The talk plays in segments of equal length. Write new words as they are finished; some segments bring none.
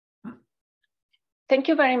Thank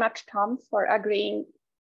you very much, Tom, for agreeing.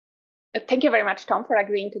 Thank you very much, Tom, for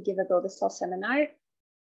agreeing to give a Go Basel seminar.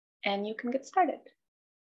 And you can get started.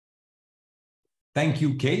 Thank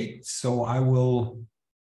you, Kate. So I will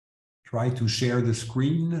try to share the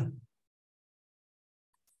screen.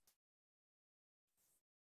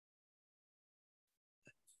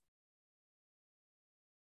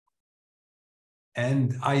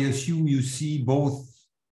 And I assume you see both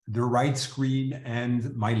the right screen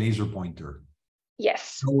and my laser pointer.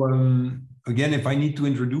 Yes. So again, if I need to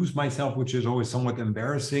introduce myself, which is always somewhat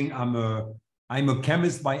embarrassing, I'm a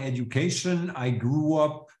chemist by education. I grew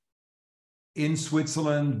up in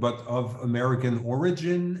Switzerland, but of American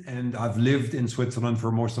origin, and I've lived in Switzerland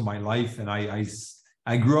for most of my life. And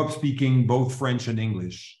I grew up speaking both French and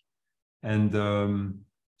English. And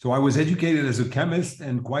so I was educated as a chemist,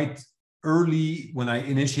 and quite early when I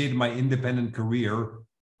initiated my independent career,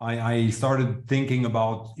 I started thinking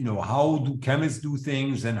about, how do chemists do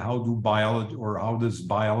things and how does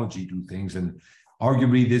biology do things? And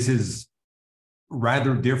arguably this is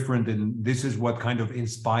rather different, and this is what kind of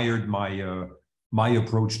inspired my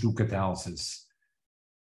approach to catalysis.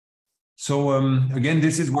 So again,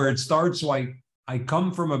 this is where it starts. So I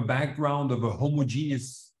come from a background of a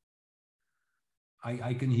homogeneous.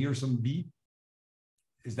 I can hear some beep.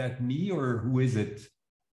 Is that me or who is it?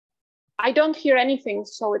 I don't hear anything,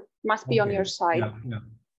 so it must be on your side. Yeah.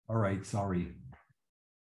 All right. Sorry.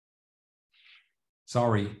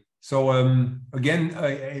 So again,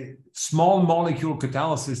 a small molecule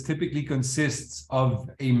catalysis typically consists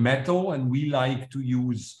of a metal, and we like to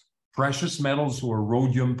use precious metals or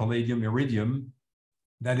rhodium, palladium, iridium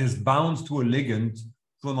that is bound to a ligand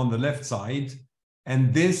shown on the left side.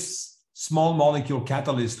 And this small molecule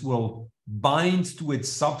catalyst will bind to its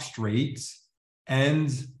substrate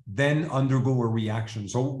and then undergo a reaction.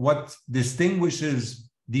 So what distinguishes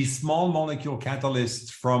these small molecule catalysts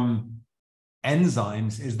from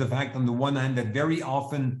enzymes is the fact, on the one hand, that very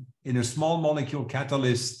often in a small molecule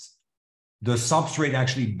catalyst, the substrate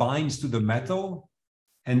actually binds to the metal.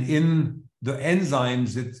 And in the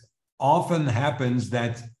enzymes, it often happens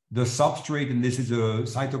that the substrate, and this is a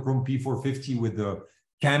cytochrome P450 with the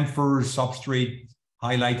camphor substrate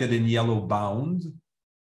highlighted in yellow bound,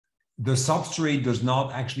 the substrate does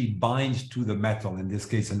not actually bind to the metal, in this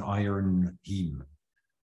case, an iron heme.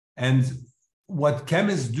 And what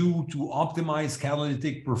chemists do to optimize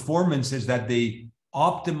catalytic performance is that they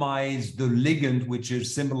optimize the ligand, which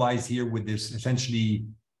is symbolized here with this essentially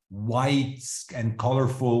white and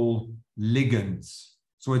colorful ligands.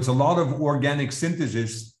 So it's a lot of organic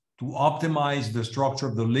synthesis to optimize the structure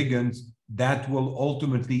of the ligand that will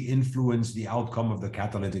ultimately influence the outcome of the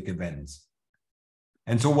catalytic events.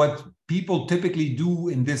 And so what people typically do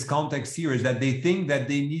in this context here is that they think that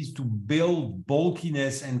they need to build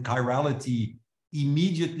bulkiness and chirality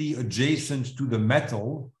immediately adjacent to the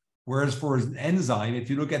metal, whereas for an enzyme, if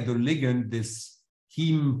you look at the ligand, this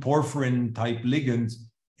heme porphyrin type ligand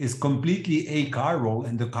is completely achiral,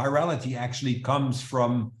 and the chirality actually comes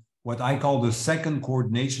from what I call the second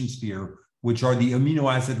coordination sphere, which are the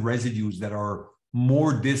amino acid residues that are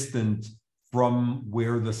more distant from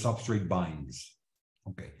where the substrate binds.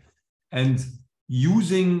 Okay. And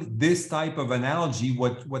using this type of analogy,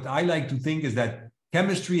 what I like to think is that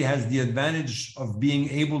chemistry has the advantage of being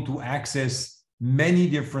able to access many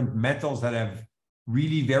different metals that have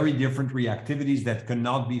really very different reactivities that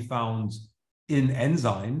cannot be found in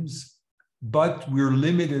enzymes, but we're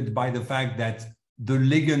limited by the fact that the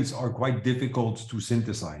ligands are quite difficult to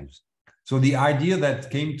synthesize. So the idea that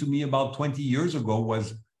came to me about 20 years ago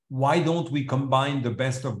was, why don't we combine the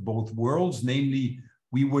best of both worlds? Namely,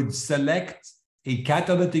 we would select a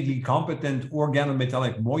catalytically competent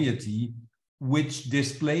organometallic moiety which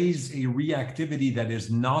displays a reactivity that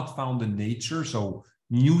is not found in nature, so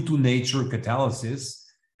new to nature catalysis,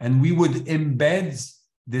 and we would embed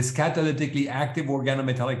this catalytically active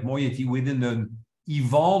organometallic moiety within an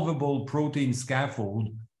evolvable protein scaffold,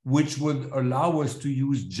 which would allow us to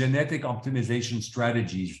use genetic optimization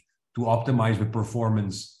strategies to optimize the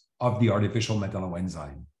performance of the artificial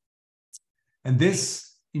metalloenzyme. And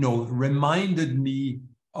this, reminded me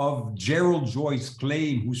of Gerald Joyce's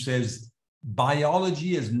claim, who says,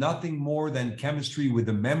 biology is nothing more than chemistry with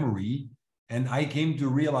a memory. And I came to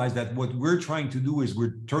realize that what we're trying to do is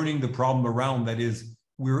we're turning the problem around. That is,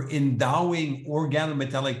 we're endowing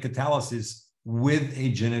organometallic catalysis with a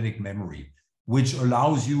genetic memory, which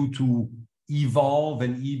allows you to evolve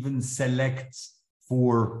and even select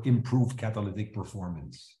for improved catalytic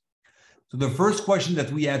performance. So the first question that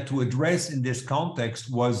we had to address in this context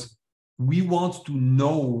was, we want to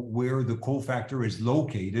know where the cofactor is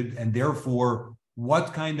located, and therefore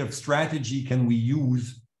what kind of strategy can we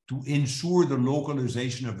use to ensure the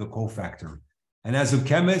localization of the cofactor? And as a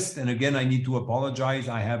chemist, and again, I need to apologize,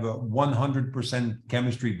 I have a 100%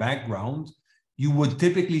 chemistry background, you would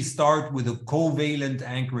typically start with a covalent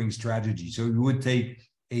anchoring strategy. So you would take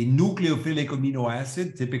a nucleophilic amino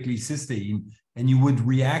acid, typically cysteine, and you would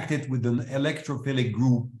react it with an electrophilic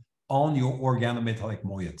group on your organometallic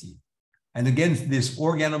moiety. And again, this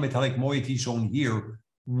organometallic moiety shown here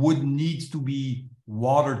would need to be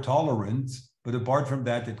water tolerant, but apart from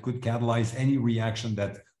that, it could catalyze any reaction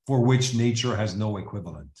for which nature has no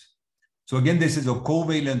equivalent. So again, this is a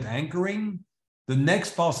covalent anchoring. The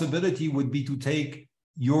next possibility would be to take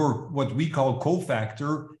your, what we call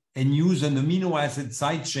cofactor, and use an amino acid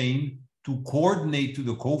side chain to coordinate to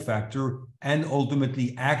the cofactor and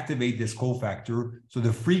ultimately activate this cofactor. So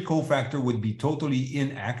the free cofactor would be totally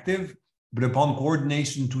inactive, but upon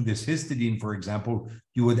coordination to this histidine, for example,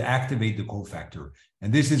 you would activate the cofactor.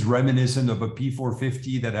 And this is reminiscent of a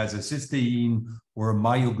P450 that has a cysteine or a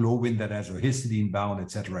myoglobin that has a histidine bound,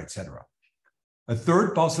 et cetera, et cetera. A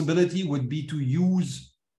third possibility would be to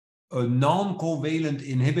use a non-covalent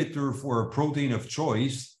inhibitor for a protein of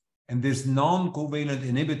choice, and this non-covalent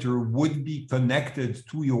inhibitor would be connected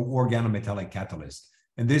to your organometallic catalyst.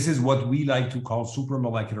 And this is what we like to call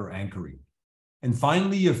supramolecular anchoring. And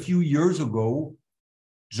finally, a few years ago,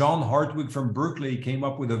 John Hartwig from Berkeley came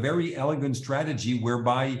up with a very elegant strategy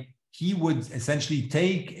whereby he would essentially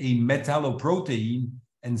take a metalloprotein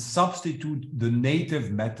and substitute the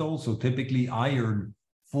native metal, so typically iron,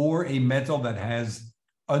 for a metal that has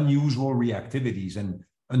unusual reactivities. And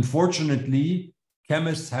unfortunately,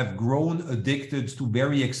 chemists have grown addicted to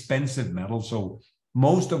very expensive metals. So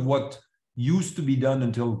most of what used to be done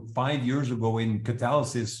until 5 years ago in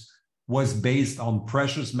catalysis was based on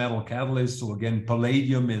precious metal catalysts. So again,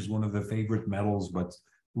 palladium is one of the favorite metals, but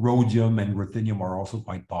rhodium and ruthenium are also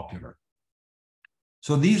quite popular.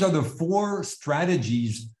 So these are the 4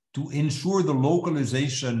 strategies to ensure the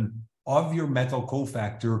localization of your metal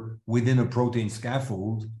cofactor within a protein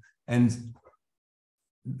scaffold. And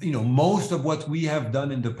most of what we have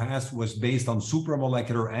done in the past was based on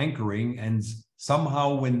supramolecular anchoring. And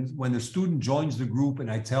somehow when a student joins the group and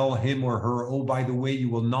I tell him or her, oh, by the way, you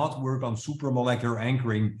will not work on supramolecular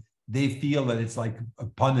anchoring, they feel that it's like a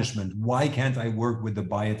punishment. Why can't I work with the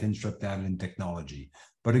biotin streptavidin technology?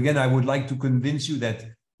 But again, I would like to convince you that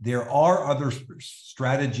there are other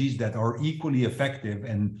strategies that are equally effective,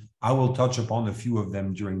 and I will touch upon a few of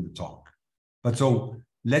them during the talk. But so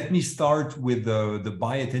let me start with the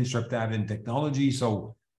biotin streptavidin technology.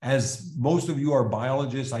 So as most of you are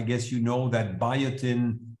biologists, I guess you know that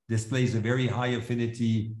biotin displays a very high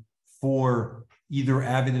affinity for either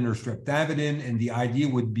avidin or streptavidin, and the idea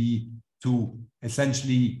would be to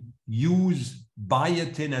essentially use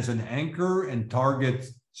biotin as an anchor and target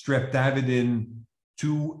streptavidin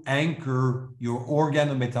to anchor your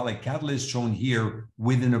organometallic catalyst shown here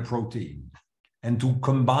within a protein. And to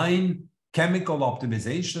combine chemical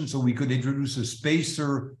optimization, so we could introduce a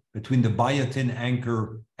spacer between the biotin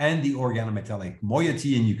anchor and the organometallic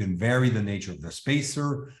moiety, and you can vary the nature of the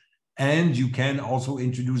spacer. And you can also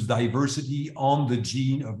introduce diversity on the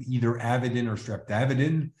gene of either avidin or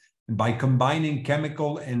streptavidin. And by combining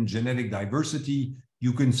chemical and genetic diversity,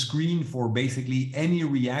 you can screen for basically any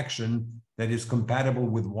reaction that is compatible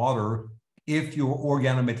with water if your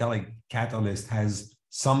organometallic catalyst has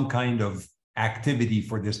some kind of activity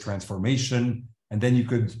for this transformation. And then you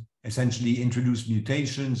could essentially introduce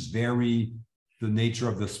mutations, vary the nature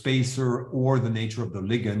of the spacer or the nature of the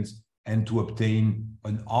ligand, and to obtain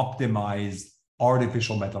an optimized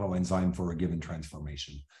artificial metalloenzyme for a given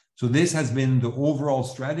transformation. So this has been the overall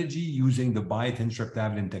strategy using the biotin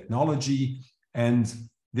streptavidin technology. And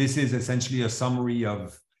this is essentially a summary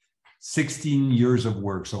of 16 years of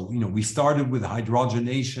work. So, we started with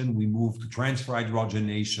hydrogenation, we moved to transfer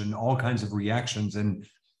hydrogenation, all kinds of reactions. And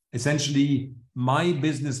essentially, my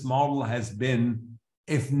business model has been,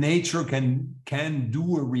 if nature can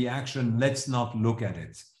do a reaction, let's not look at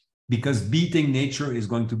it, because beating nature is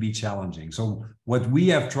going to be challenging. So what we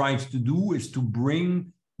have tried to do is to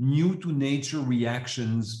bring new to nature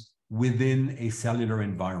reactions within a cellular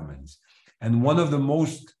environment. And one of the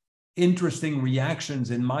most interesting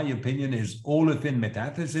reactions, in my opinion, is olefin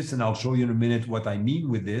metathesis. And I'll show you in a minute what I mean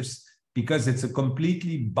with this, because it's a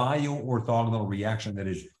completely bio-orthogonal reaction. That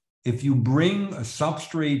is, if you bring a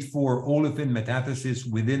substrate for olefin metathesis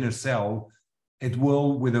within a cell, it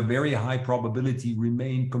will, with a very high probability,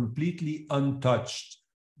 remain completely untouched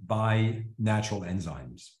by natural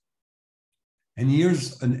enzymes. And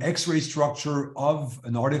here's an X-ray structure of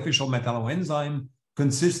an artificial metalloenzyme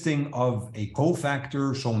consisting of a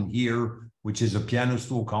cofactor shown here which is a piano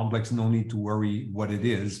stool complex, no need to worry what it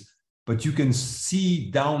is. But you can see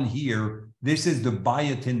down here, this is the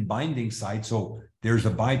biotin binding site. So there's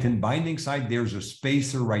a biotin binding site, there's a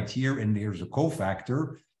spacer right here, and there's a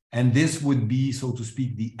cofactor. And this would be, so to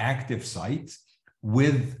speak, the active site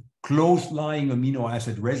with close-lying amino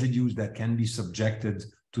acid residues that can be subjected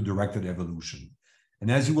to directed evolution.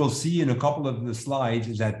 And as you will see in a couple of the slides,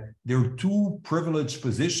 is that there are two privileged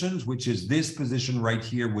positions, which is this position right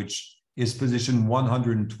here, which is position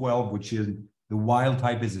 112, which is the wild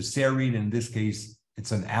type is a serine. In this case,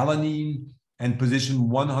 it's an alanine, and position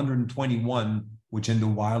 121, which in the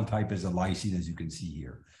wild type is a lysine, as you can see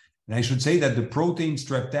here. And I should say that the protein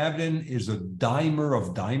streptavidin is a dimer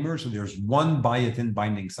of dimers. So there's one biotin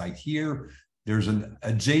binding site here. There's an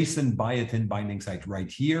adjacent biotin binding site right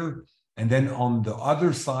here. And then on the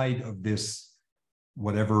other side of this,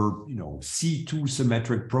 whatever, C2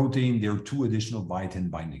 symmetric protein, there are two additional biotin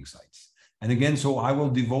binding sites. And again, so I will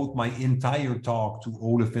devote my entire talk to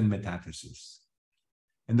olefin metathesis.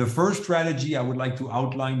 And the first strategy I would like to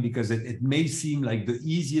outline, because it may seem like the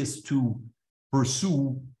easiest to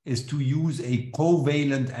pursue, is to use a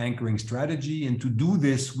covalent anchoring strategy. And to do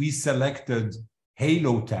this, we selected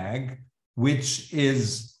halotag, which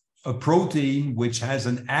is a protein which has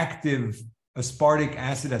an active aspartic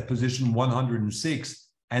acid at position 106,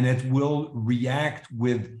 and it will react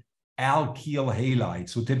with alkyl halide.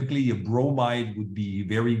 So typically a bromide would be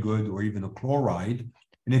very good, or even a chloride.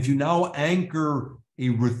 And if you now anchor a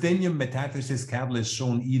ruthenium metathesis catalyst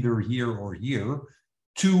shown either here or here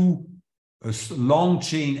to a long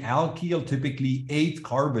chain alkyl, typically 8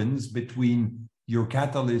 carbons between your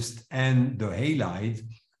catalyst and the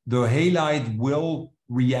halide will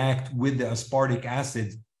react with the aspartic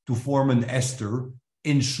acid to form an ester,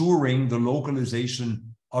 ensuring the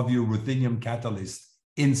localization of your ruthenium catalyst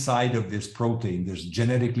inside of this protein, this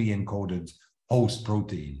genetically encoded host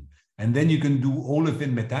protein. And then you can do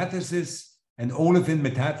olefin metathesis, and olefin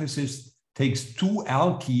metathesis takes 2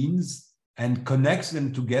 alkenes and connects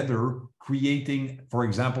them together, creating, for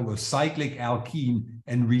example, a cyclic alkene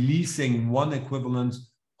and releasing one equivalent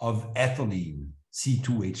of ethylene,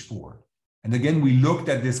 C2H4. And again, we looked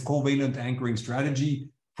at this covalent anchoring strategy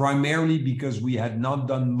primarily because we had not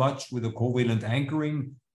done much with a covalent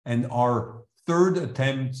anchoring, and our third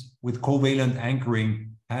attempt with covalent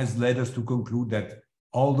anchoring has led us to conclude that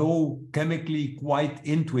although chemically quite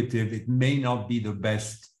intuitive, it may not be the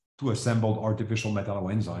best to assemble artificial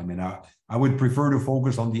metalloenzyme. And I would prefer to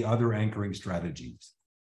focus on the other anchoring strategies.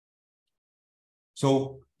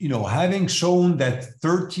 So, having shown that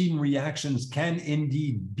 13 reactions can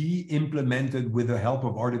indeed be implemented with the help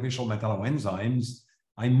of artificial metalloenzymes,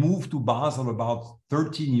 I moved to Basel about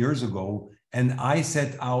 13 years ago, and I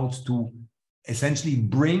set out to essentially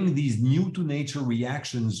bring these new to nature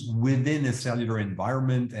reactions within a cellular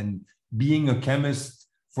environment. And being a chemist,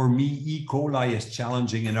 for me, E. coli is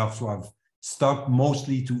challenging enough, so I've stuck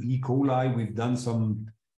mostly to E. coli. We've done some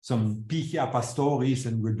Pichia pastoris,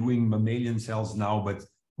 and we're doing mammalian cells now, but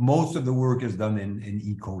most of the work is done in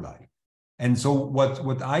E. coli. And so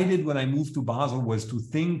what I did when I moved to Basel was to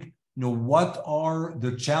think, what are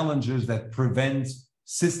the challenges that prevent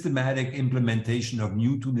systematic implementation of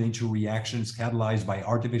new to nature reactions catalyzed by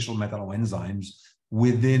artificial metalloenzymes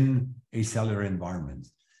within a cellular environment.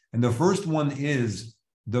 And the first one is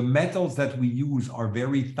the metals that we use are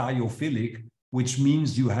very thiophilic, which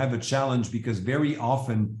means you have a challenge because very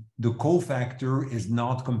often the cofactor is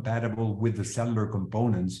not compatible with the cellular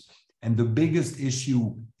components. And the biggest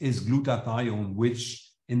issue is glutathione,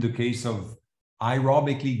 which in the case of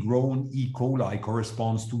aerobically grown E. coli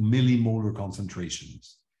corresponds to millimolar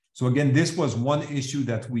concentrations. So again, this was one issue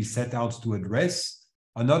that we set out to address.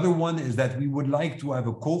 Another one is that we would like to have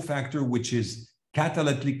a cofactor which is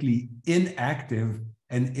catalytically inactive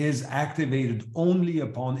and is activated only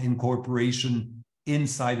upon incorporation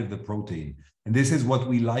inside of the protein. And this is what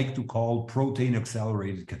we like to call protein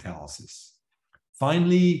accelerated catalysis.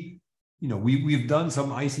 Finally, we've done some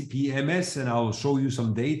ICP-MS, and I'll show you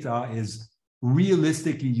some data, is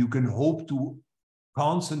realistically, you can hope to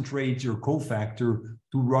concentrate your cofactor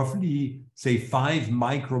to roughly, say, 5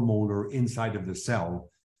 micromolar inside of the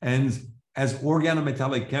cell. And as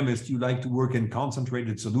organometallic chemists, you like to work in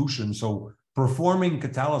concentrated solutions. So performing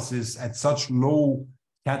catalysis at such low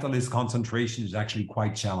catalyst concentration is actually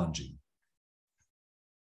quite challenging.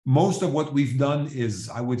 Most of what we've done is,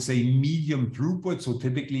 I would say, medium throughput, so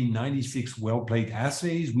typically 96 well plate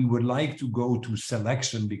assays. We would like to go to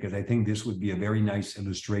selection because I think this would be a very nice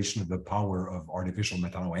illustration of the power of artificial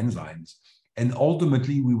metalloenzymes. And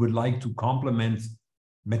ultimately, we would like to complement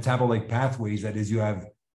metabolic pathways. That is, you have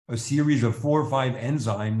a series of 4 or 5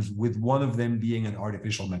 enzymes, with one of them being an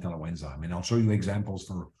artificial metalloenzyme. And I'll show you examples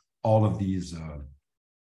for all of these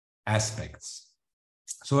aspects.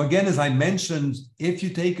 So again, as I mentioned, if you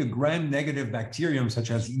take a gram-negative bacterium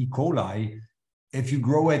such as E. coli, if you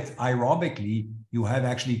grow it aerobically, you have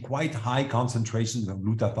actually quite high concentrations of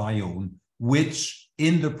glutathione, which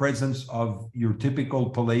in the presence of your typical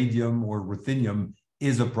palladium or ruthenium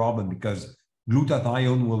is a problem, because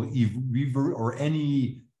glutathione will or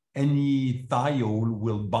any thiol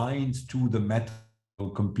will bind to the metal,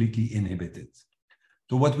 completely inhibit it.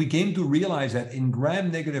 So what we came to realize that in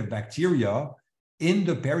gram-negative bacteria, in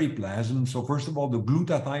the periplasm, so first of all, the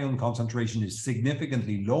glutathione concentration is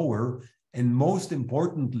significantly lower, and most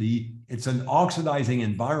importantly, it's an oxidizing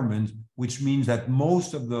environment, which means that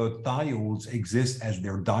most of the thiols exist as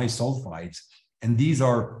their disulfides, and these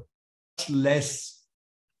are much less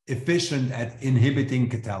efficient at inhibiting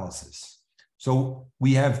catalysis. So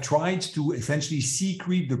we have tried to essentially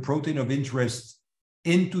secrete the protein of interest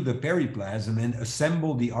into the periplasm and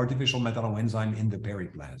assemble the artificial metalloenzyme in the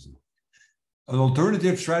periplasm. An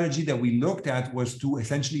alternative strategy that we looked at was to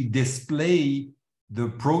essentially display the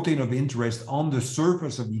protein of interest on the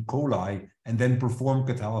surface of E. coli and then perform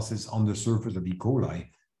catalysis on the surface of E. coli.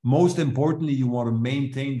 Most importantly, you want to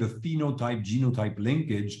maintain the phenotype-genotype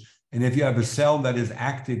linkage. And if you have a cell that is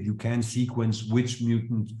active, you can sequence which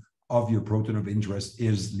mutant of your protein of interest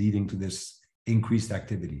is leading to this increased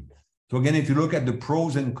activity. So again, if you look at the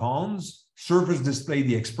pros and cons, surface display,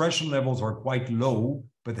 the expression levels are quite low,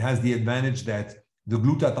 but has the advantage that the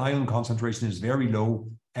glutathione concentration is very low,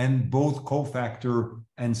 and both cofactor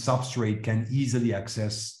and substrate can easily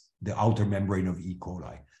access the outer membrane of E.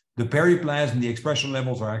 coli. The periplasm, the expression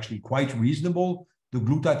levels are actually quite reasonable. The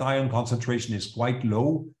glutathione concentration is quite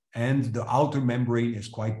low, and the outer membrane is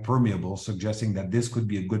quite permeable, suggesting that this could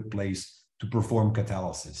be a good place to perform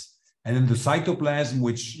catalysis. And in the cytoplasm,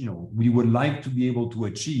 which we would like to be able to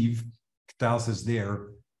achieve catalysis there,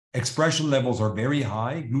 expression levels are very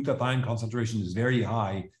high, glutathione concentration is very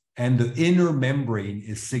high, and the inner membrane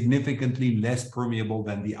is significantly less permeable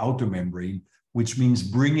than the outer membrane, which means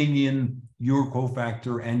bringing in your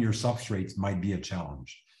cofactor and your substrates might be a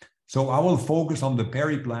challenge. So I will focus on the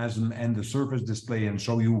periplasm and the surface display and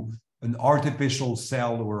show you an artificial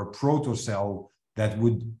cell or a protocell that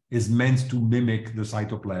is meant to mimic the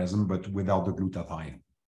cytoplasm, but without the glutathione.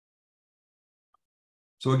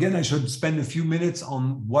 So again, I should spend a few minutes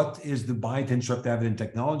on what is the biotin streptavidin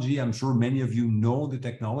technology. I'm sure many of you know the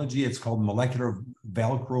technology. It's called molecular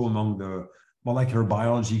Velcro among the molecular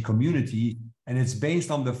biology community. And it's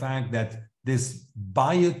based on the fact that this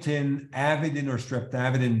biotin, avidin, or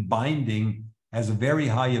streptavidin binding has a very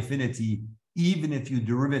high affinity, even if you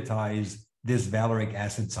derivatize this valeric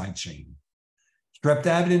acid side chain.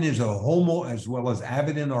 Streptavidin is a homo, as well as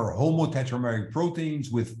avidin, are homotetrameric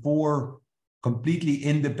proteins with 4 completely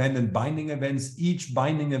independent binding events. Each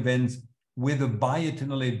binding event with a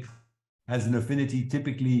biotinolate has an affinity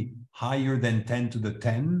typically higher than 10 to the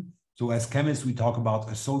 10. So as chemists, we talk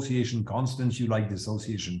about association constants. You like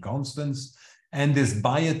dissociation constants. And this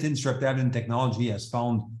biotin streptavidin technology has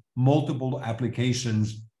found multiple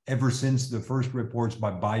applications ever since the first reports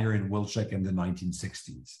by Bayer and Wilczek in the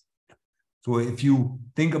 1960s. So if you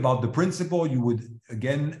think about the principle, you would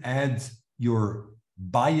again add your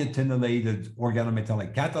biotinylated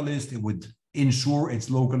organometallic catalyst. It would ensure its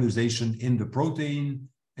localization in the protein.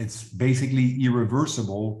 It's basically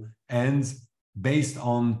irreversible. And based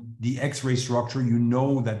on the X-ray structure, you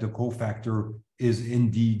know that the cofactor is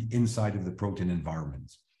indeed inside of the protein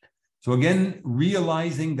environment. So again,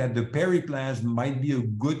 realizing that the periplasm might be a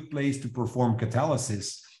good place to perform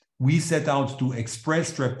catalysis, we set out to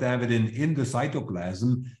express streptavidin in the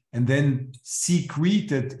cytoplasm and then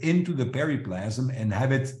secrete it into the periplasm and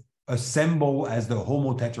have it assemble as the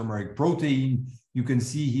homotetrameric protein. You can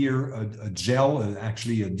see here a gel,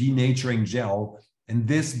 actually a denaturing gel, and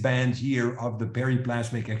this band here of the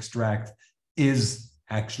periplasmic extract is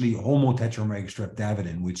actually homotetrameric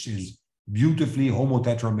streptavidin, which is beautifully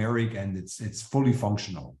homotetrameric, and it's fully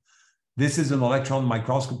functional. This is an electron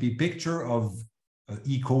microscopy picture of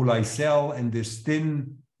E. coli cell, and this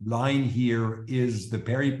thin line here is the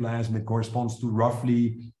periplasm. It corresponds to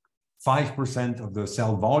roughly 5% of the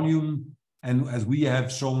cell volume. And as we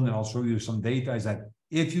have shown, and I'll show you some data, is that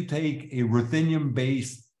if you take a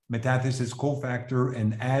ruthenium-based metathesis cofactor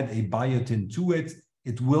and add a biotin to it,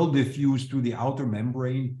 it will diffuse through the outer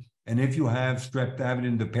membrane. And if you have streptavidin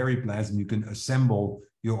in the periplasm, you can assemble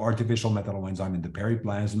your artificial metalloenzyme in the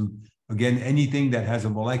periplasm. Again, anything that has a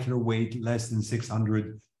molecular weight less than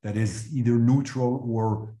 600 that is either neutral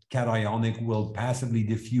or cationic will passively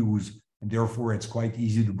diffuse and therefore it's quite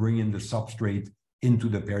easy to bring in the substrate into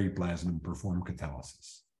the periplasm and perform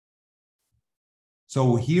catalysis.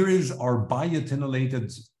 So here is our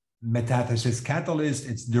biotinylated metathesis catalyst.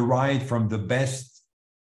 It's derived from the best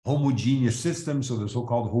homogeneous system, so the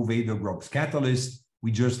so-called Hovede-Grubbs catalyst.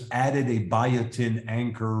 We just added a biotin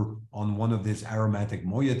anchor on one of these aromatic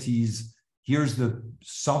moieties. Here's the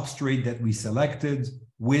substrate that we selected,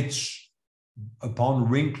 which upon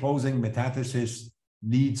ring closing metathesis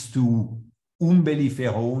leads to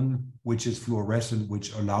umbelliferone, which is fluorescent,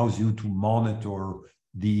 which allows you to monitor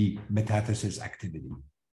the metathesis activity.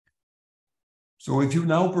 So if you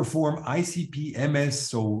now perform ICP-MS,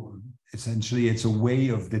 so essentially it's a way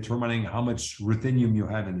of determining how much ruthenium you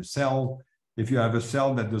have in a cell. If you have a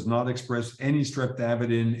cell that does not express any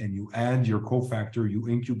streptavidin and you add your cofactor, you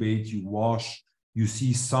incubate, you wash, you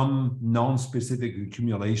see some non-specific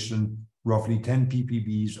accumulation, roughly 10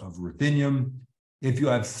 ppbs of ruthenium. If you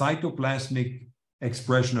have cytoplasmic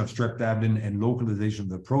expression of streptavidin and localization of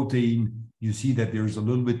the protein, you see that there's a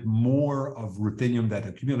little bit more of ruthenium that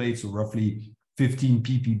accumulates, so roughly 15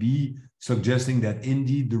 ppb, suggesting that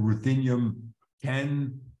indeed the ruthenium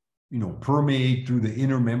can, permeate through the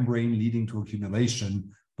inner membrane, leading to accumulation.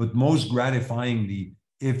 But most gratifyingly,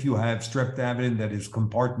 if you have streptavidin that is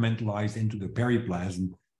compartmentalized into the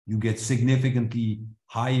periplasm, you get significantly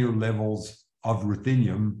higher levels of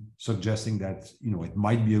ruthenium, suggesting that it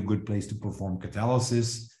might be a good place to perform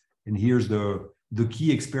catalysis. And here's the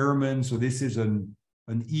key experiment. So this is an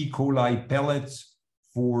E. coli pellet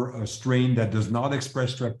for a strain that does not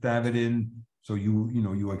express streptavidin. So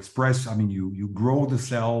you grow the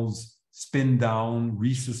cells, spin down,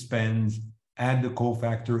 resuspend, add the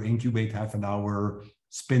cofactor, incubate half an hour,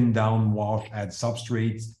 spin down, wash, add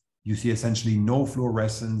substrates. You see essentially no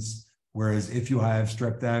fluorescence. Whereas if you have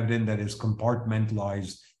streptavidin that is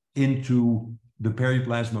compartmentalized into the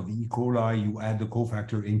periplasm of E. coli, you add the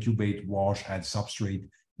cofactor, incubate, wash, add substrate.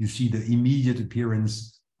 You see the immediate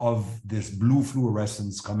appearance of this blue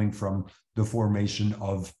fluorescence coming from the formation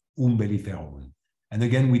of umbelliferone. And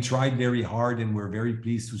again, we tried very hard and we're very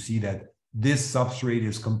pleased to see that this substrate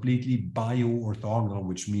is completely bioorthogonal,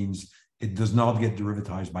 which means it does not get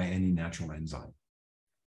derivatized by any natural enzyme.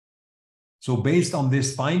 So based on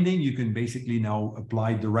this finding, you can basically now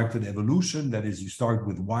apply directed evolution. That is, you start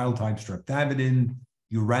with wild-type streptavidin,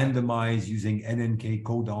 you randomize using NNK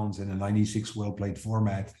codons in a 96 well plate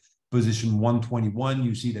format. Position 121,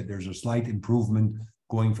 you see that there's a slight improvement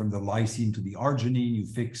going from the lysine to the arginine. You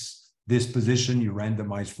fix this position, you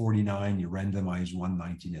randomize 49, you randomize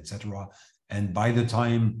 119, etc. And by the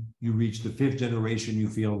time you reach the 5th generation, you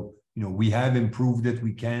feel, we have improved it.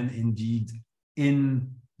 We can indeed, in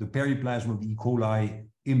the periplasm of E. coli,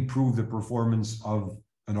 improve the performance of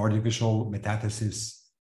an artificial metathesis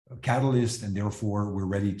catalyst, and therefore we're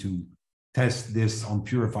ready to test this on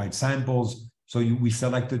purified samples. So we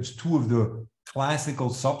selected 2 of the classical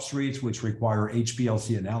substrates which require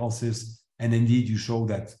HPLC analysis, and indeed you show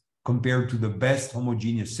that compared to the best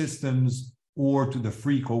homogeneous systems or to the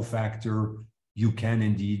free cofactor, you can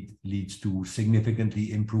indeed lead to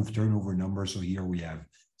significantly improved turnover numbers. So here we have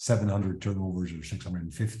 700 turnovers or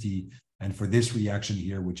 650. And for this reaction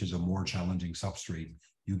here, which is a more challenging substrate,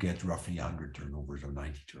 you get roughly 100 turnovers or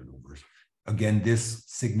 90 turnovers. Again, this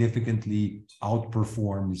significantly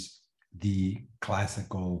outperforms the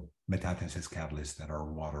classical metathesis catalysts that are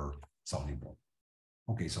water soluble.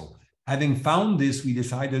 Okay, so having found this, we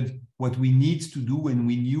decided what we need to do, and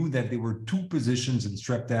we knew that there were 2 positions in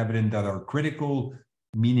streptavidin that are critical,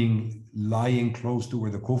 meaning lying close to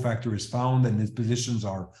where the cofactor is found, and these positions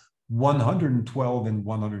are 112 and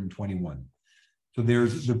 121. So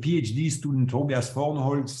there's the PhD student Tobias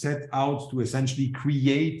Vornholz set out to essentially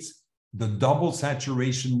create the double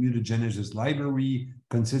saturation mutagenesis library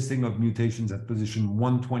consisting of mutations at position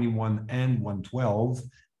 121 and 112,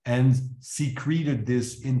 and secreted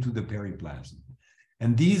this into the periplasm.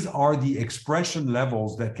 And these are the expression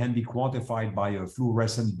levels that can be quantified by a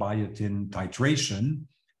fluorescent biotin titration.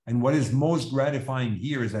 And what is most gratifying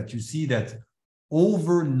here is that you see that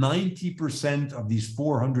over 90% of these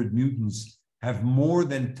 400 mutants have more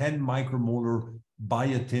than 10 micromolar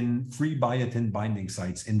biotin, free biotin binding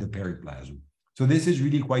sites in the periplasm. So this is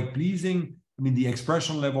really quite pleasing. I mean, the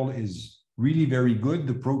expression level is really very good.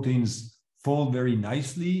 The proteins fold very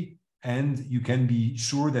nicely, and you can be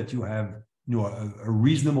sure that you have a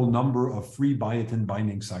reasonable number of free biotin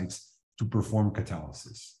binding sites to perform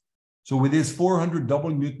catalysis. So with this 400 double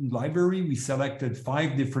mutant library, we selected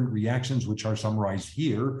 5 different reactions, which are summarized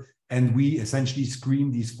here, and we essentially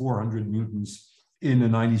screened these 400 mutants in a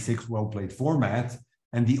 96 well plate format.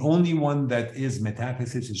 And the only one that is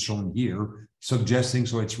metathesis is shown here. suggesting,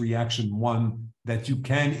 so it's reaction 1, that you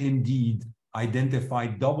can indeed identify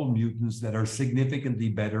double mutants that are significantly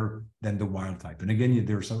better than the wild type. And again,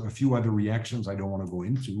 there's a few other reactions I don't want to go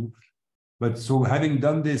into. But so having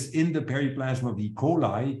done this in the periplasm of E.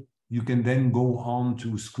 coli, you can then go on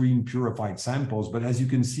to screen purified samples. But as you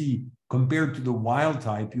can see, compared to the wild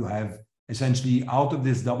type, you have essentially out of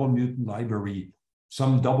this double mutant library,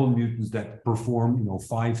 some double mutants that perform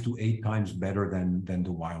 5 to 8 times better than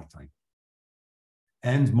the wild type.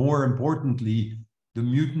 And more importantly, the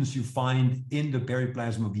mutants you find in the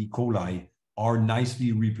periplasm of E. coli are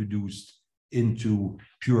nicely reproduced into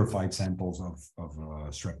purified samples of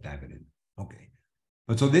streptavidin. Okay.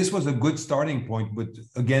 But so this was a good starting point, but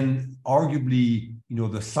again, arguably,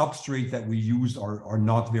 the substrate that we used are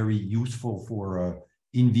not very useful for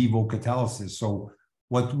in vivo catalysis. So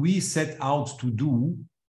what we set out to do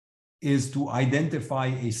is to identify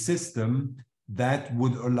a system that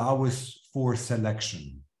would allow us for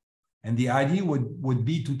selection. And the idea would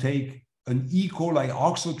be to take an E. coli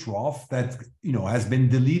auxotroph that has been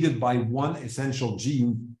deleted by one essential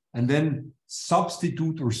gene, and then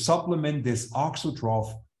substitute or supplement this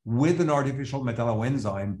auxotroph with an artificial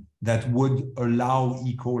metalloenzyme that would allow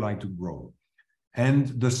E. coli to grow. And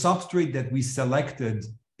the substrate that we selected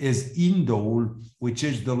is indole, which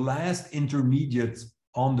is the last intermediate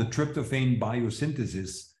on the tryptophan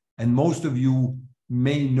biosynthesis. And most of you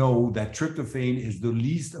may know that tryptophan is the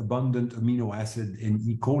least abundant amino acid in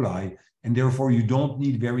E. coli, and therefore you don't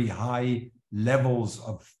need very high levels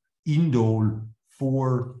of indole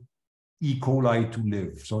for E. coli to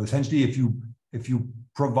live. So essentially, if you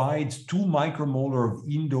provide 2 micromolar of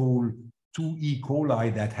indole to E.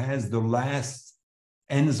 coli that has the last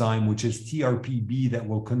enzyme, which is TRPB, that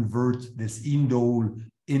will convert this indole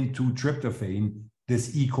into tryptophan,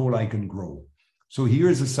 this E. coli can grow. So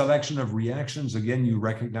here's a selection of reactions. Again, you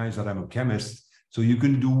recognize that I'm a chemist. So you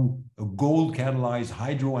can do a gold catalyzed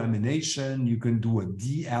hydroamination, you can do a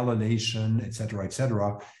dealanation, et cetera, et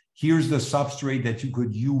cetera. Here's the substrate that you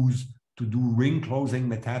could use to do ring closing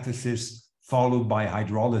metathesis followed by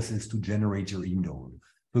hydrolysis to generate your indole.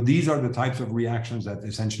 So these are the types of reactions that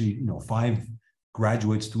essentially 5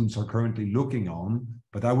 graduate students are currently looking on.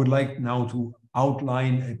 But I would like now to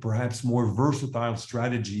outline a perhaps more versatile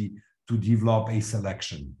strategy to develop a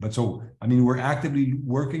selection. But so, we're actively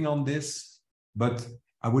working on this, but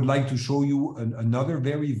I would like to show you another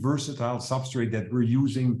very versatile substrate that we're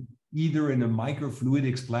using either in a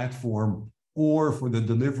microfluidics platform or for the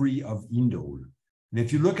delivery of indole. And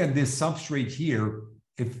if you look at this substrate here,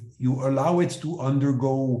 if you allow it to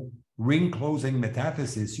undergo ring closing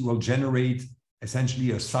metathesis, you will generate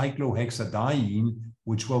essentially a cyclohexadiene,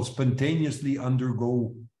 which will spontaneously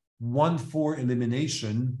undergo 1,4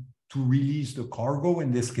 elimination to release the cargo,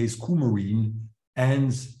 in this case coumarine,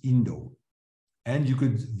 and indole. And you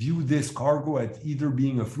could view this cargo at either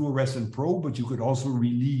being a fluorescent probe, but you could also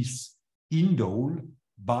release indole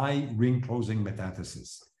by ring closing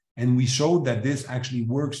metathesis. And we showed that this actually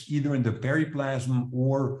works either in the periplasm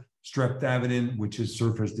or streptavidin, which is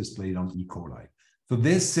surface displayed on E. coli. So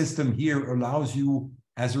this system here allows you,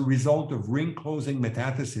 as a result of ring closing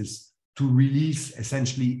metathesis, to release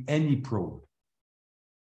essentially any probe.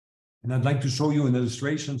 And I'd like to show you an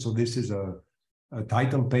illustration. So this is a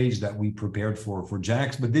title page that we prepared for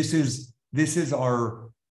JAX, but this is our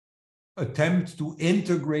attempt to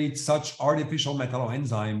integrate such artificial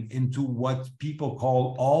metalloenzyme into what people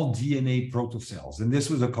call all DNA protocells. And this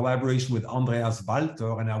was a collaboration with Andreas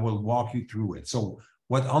Walter, and I will walk you through it. So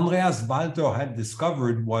what Andreas Walter had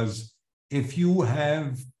discovered was if you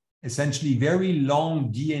have essentially very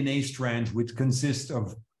long DNA strands, which consist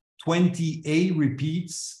of 20 A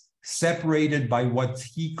repeats separated by what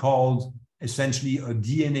he called essentially a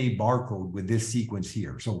DNA barcode with this sequence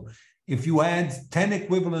here. So if you add 10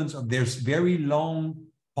 equivalents of this very long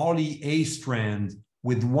poly A strand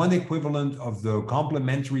with one equivalent of the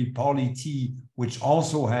complementary poly T, which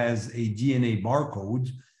also has a DNA barcode,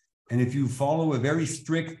 and if you follow a very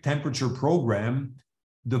strict temperature program,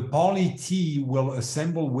 the poly T will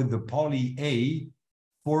assemble with the poly A,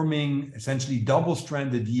 forming essentially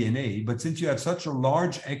double-stranded DNA. But since you have such a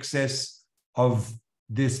large excess of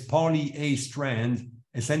this poly A strand,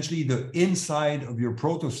 essentially the inside of your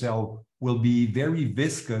protocell will be very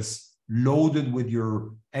viscous, loaded with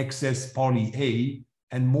your excess poly A.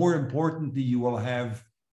 And more importantly, you will have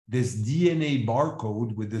this DNA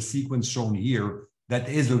barcode with the sequence shown here that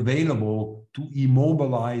is available to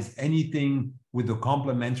immobilize anything with the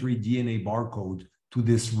complementary DNA barcode to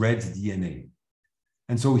this red DNA.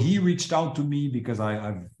 And so he reached out to me because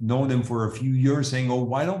I've known him for a few years, saying, oh,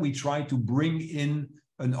 why don't we try to bring in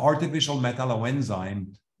an artificial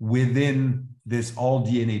metalloenzyme within this all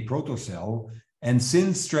DNA protocell. And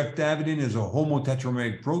since streptavidin is a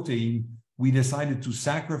homotetrameric protein, we decided to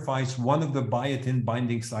sacrifice one of the biotin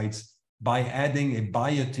binding sites by adding a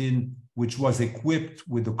biotin which was equipped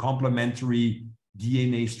with a complementary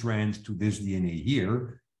DNA strand to this DNA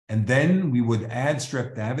here. And then we would add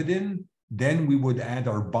streptavidin, then we would add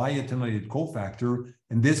our biotinylated cofactor,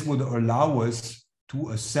 and this would allow us to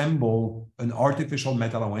assemble an artificial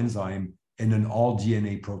metalloenzyme in an all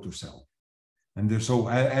DNA protocell. And there, so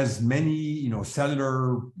as many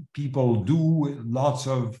cellular people do, lots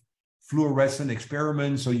of fluorescent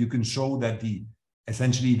experiments, so you can show that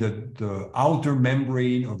essentially the outer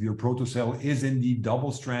membrane of your protocell is indeed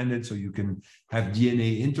double-stranded, so you can have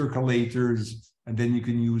DNA intercalators, and then you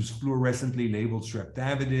can use fluorescently labeled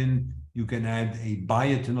streptavidin. You can add a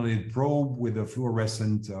biotinylated probe with a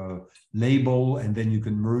fluorescent label, and then you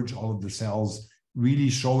can merge all of the cells, really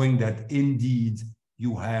showing that indeed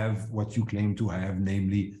you have what you claim to have,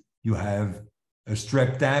 namely you have a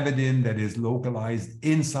streptavidin that is localized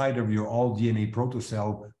inside of your all DNA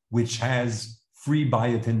protocell, which has free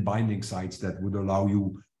biotin binding sites that would allow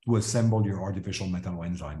you to assemble your artificial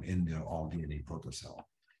metalloenzyme in the all DNA protocell.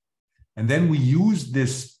 And then we use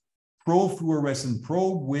this profluorescent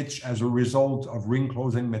probe, which as a result of ring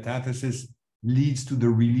closing metathesis leads to the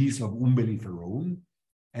release of umbelliferone.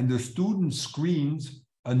 And the student screens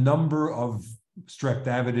a number of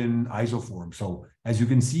streptavidin isoforms. So as you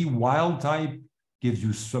can see, wild type gives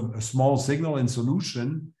you a small signal in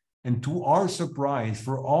solution. And to our surprise,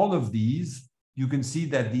 for all of these, you can see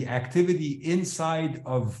that the activity inside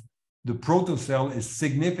of the protocell is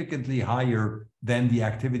significantly higher than the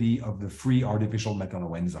activity of the free artificial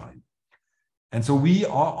metalloenzyme. And so we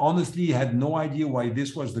honestly had no idea why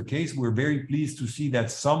this was the case. We're very pleased to see that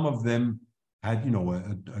some of them had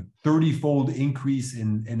a 30-fold increase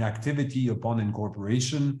in activity upon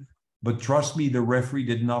incorporation. But trust me, the referee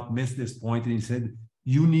did not miss this point, and he said,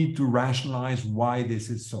 you need to rationalize why this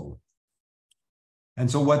is so. And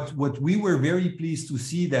so what we were very pleased to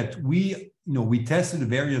see that we tested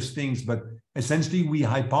various things, but essentially we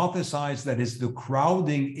hypothesized that it's the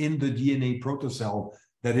crowding in the DNA protocell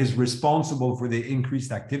that is responsible for the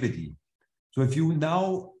increased activity. So if you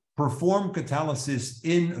now perform catalysis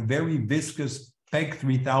in a very viscous PEG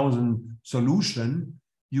 3000 solution,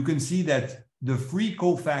 you can see that the free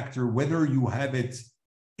cofactor, whether you have it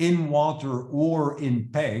in water or in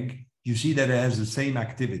PEG, you see that it has the same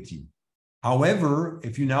activity. However,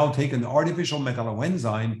 if you now take an artificial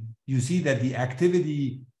metalloenzyme, you see that the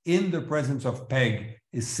activity in the presence of PEG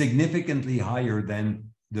is significantly higher than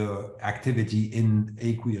the activity in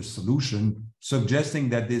aqueous solution, suggesting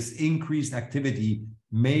that this increased activity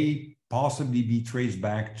may possibly be traced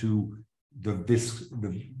back to the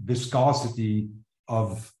viscosity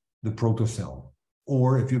of the protocell,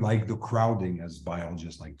 or if you like, the crowding, as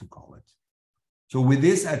biologists like to call it. So with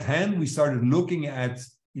this at hand, we started looking at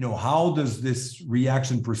how does this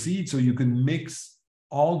reaction proceed? So you can mix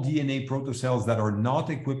all DNA protocells that are not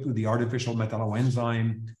equipped with the artificial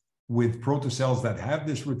metalloenzyme with protocells that have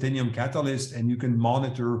this ruthenium catalyst, and you can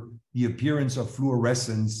monitor the appearance of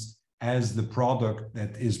fluorescence as the product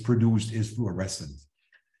that is produced is fluorescent.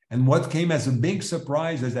 And what came as a big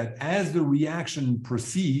surprise is that as the reaction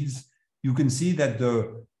proceeds, you can see that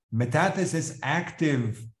the metathesis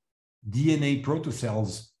active DNA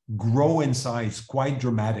protocells grow in size quite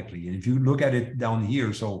dramatically. And if you look at it down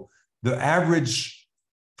here, so the average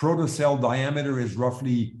protocell diameter is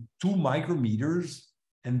roughly 2 micrometers,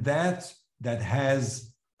 and that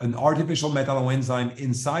has an artificial metalloenzyme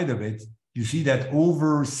inside of it. You see that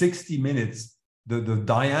over 60 minutes, the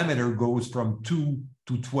diameter goes from 2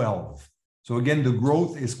 to 12. So again, the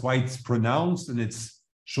growth is quite pronounced, and it's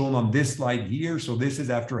shown on this slide here. So this is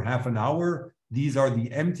after half an hour. These are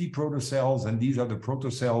the empty protocells, and these are the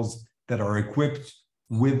protocells that are equipped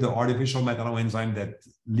with the artificial metalloenzyme that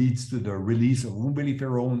leads to the release of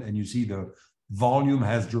umbelliferone, and you see the volume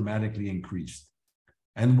has dramatically increased.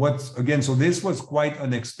 And so this was quite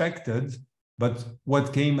unexpected, but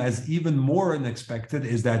what came as even more unexpected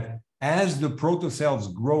is that as the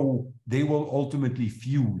protocells grow, they will ultimately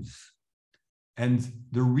fuse. And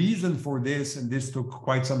the reason for this, and this took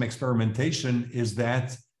quite some experimentation, is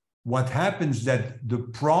that what happens is that the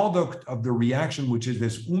product of the reaction, which is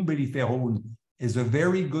this umbelliferone, is a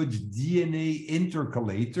very good DNA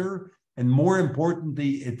intercalator. And more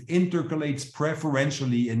importantly, it intercalates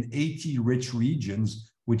preferentially in AT-rich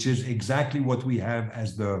regions, which is exactly what we have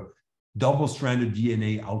as the double-stranded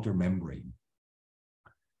DNA outer membrane.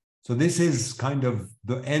 So this is kind of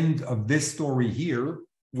the end of this story here,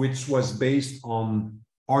 which was based on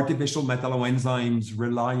artificial metalloenzymes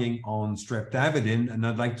relying on streptavidin, and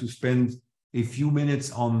I'd like to spend a few minutes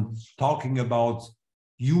on talking about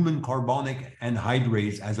human carbonic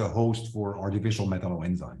anhydrase as a host for artificial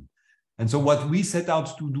metalloenzyme. And so what we set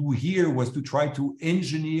out to do here was to try to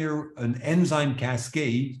engineer an enzyme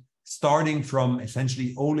cascade starting from essentially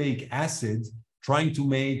oleic acid, trying to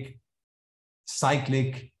make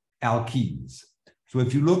cyclic alkenes. So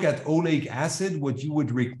if you look at oleic acid, what you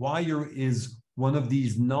would require is one of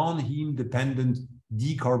these non-heme dependent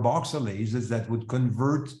decarboxylases that would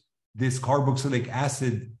convert this carboxylic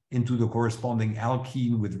acid into the corresponding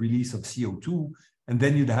alkene with release of CO2. And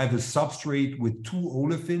then you'd have a substrate with two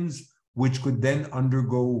olefins, which could then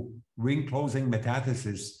undergo ring closing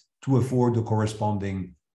metathesis to afford the corresponding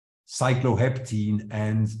cycloheptene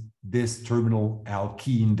and this terminal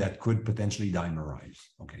alkene that could potentially dimerize.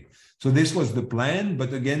 Okay, so this was the plan,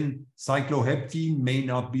 but again, cycloheptene may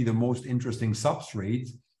not be the most interesting substrate.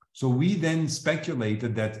 So we then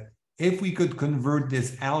speculated that if we could convert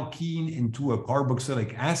this alkene into a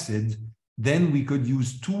carboxylic acid, then we could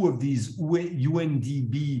use two of these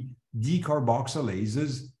UNDB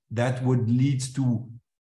decarboxylases that would lead to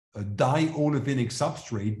a diolefinic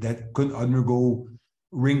substrate that could undergo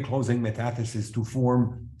ring closing metathesis to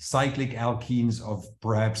form cyclic alkenes of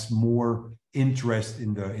perhaps more interest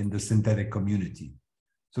in the synthetic community.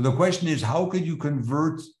 So the question is, how could you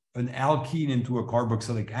convert an alkene into a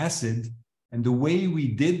carboxylic acid? And the way we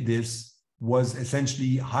did this was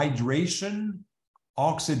essentially hydration,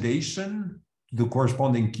 oxidation, the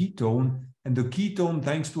corresponding ketone, and the ketone,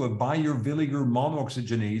 thanks to a Baeyer-Villiger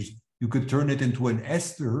monooxygenase, you could turn it into an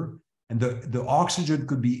ester, and the oxygen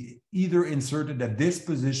could be either inserted at this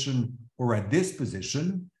position or at this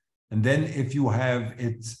position. And then if you have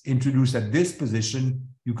it introduced at this position,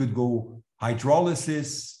 you could go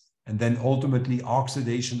hydrolysis and then ultimately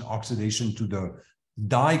oxidation to the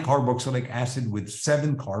dicarboxylic acid with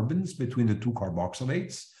 7 carbons between the two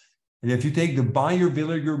carboxylates. And if you take the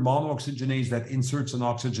Baeyer-Villiger monooxygenase that inserts an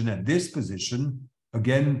oxygen at this position,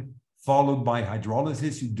 again, followed by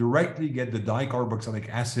hydrolysis, you directly get the dicarboxylic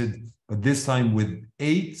acid, but this time with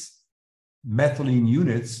 8 methylene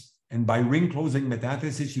units. And by ring closing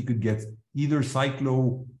metathesis, you could get either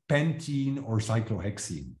cyclopentene or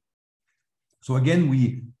cyclohexene. So again,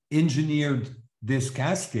 we engineered this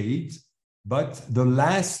cascade, but the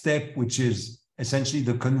last step, which is essentially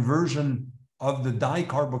the conversion of the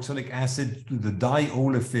dicarboxylic acid to the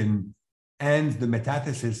diolefin and the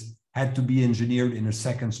metathesis, had to be engineered in a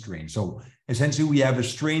second strain. So essentially we have a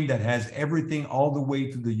strain that has everything all the way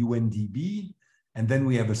to the UNDB, and then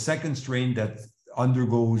we have a second strain that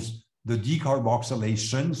undergoes the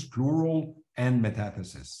decarboxylations, plural, and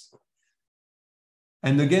metathesis.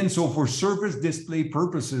 And again, so for surface display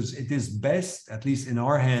purposes, it is best, at least in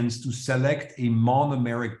our hands, to select a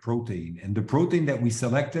monomeric protein. And the protein that we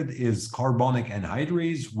selected is carbonic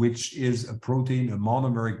anhydrase, which is a protein, a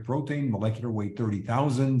monomeric protein, molecular weight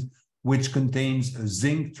 30,000, which contains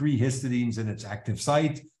zinc 3 histidines in its active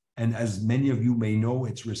site. And as many of you may know,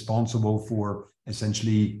 it's responsible for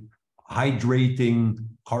essentially hydrating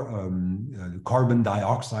carbon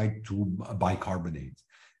dioxide to bicarbonate.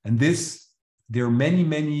 And there are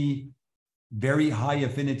many very high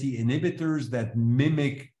affinity inhibitors that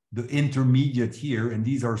mimic the intermediate here, and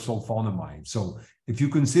these are sulfonamides. So if you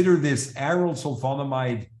consider this aryl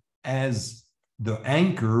sulfonamide as the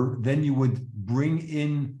anchor, then you would bring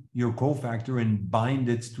in your cofactor and bind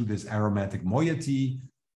it to this aromatic moiety.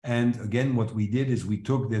 And again, what we did is we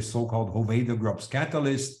took this so-called Hovede-Grubbs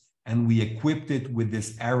catalyst and we equipped it with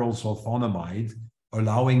this aryl sulfonamide,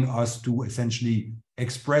 allowing us to essentially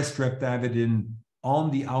express streptavidin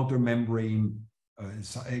on the outer membrane,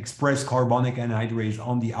 express carbonic anhydrase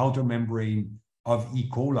on the outer membrane of E.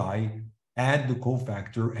 coli, add the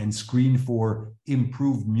cofactor, and screen for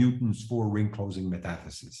improved mutants for ring closing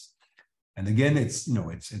metathesis. And again, it's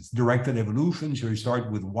directed evolution. So you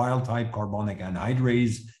start with wild type carbonic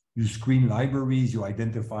anhydrase, you screen libraries, you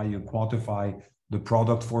identify, you quantify the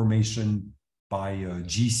product formation by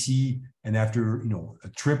GC, and after a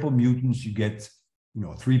triple mutants, you get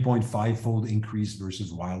 3.5-fold increase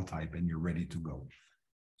versus wild type, and you're ready to go.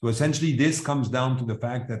 So essentially, this comes down to the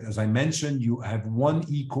fact that, as I mentioned, you have one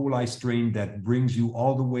E. coli strain that brings you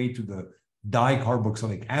all the way to the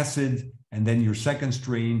dicarboxylic acid, and then your second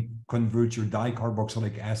strain converts your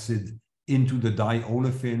dicarboxylic acid into the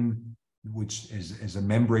diolefin, which is a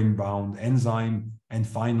membrane-bound enzyme, and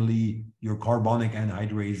finally, your carbonic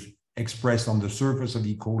anhydrase expressed on the surface of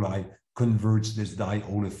E. coli converts this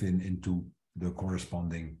diolefin into the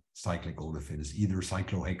corresponding cyclic olefins, either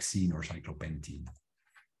cyclohexene or cyclopentene.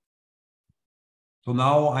 So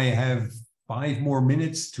now I have 5 more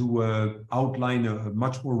minutes to outline a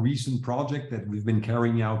much more recent project that we've been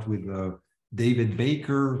carrying out with David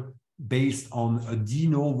Baker based on a de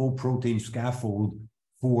novo protein scaffold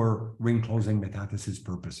for ring closing metathesis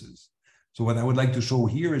purposes. So what I would like to show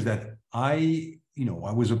here is that I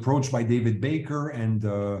was approached by David Baker, and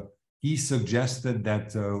he suggested that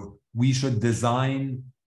we should design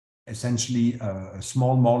essentially a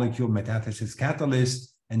small molecule metathesis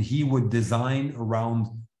catalyst, and he would design around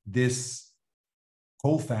this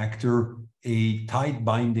cofactor a tight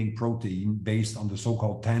binding protein based on the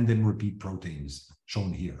so-called tandem repeat proteins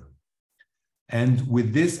shown here. And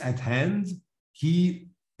with this at hand, he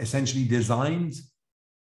essentially designed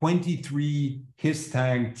 23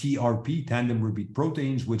 his-tag TRP, tandem repeat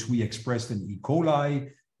proteins, which we expressed in E. coli.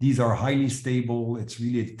 These are highly stable.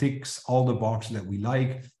 It ticks all the boxes that we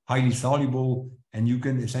like, highly soluble, and you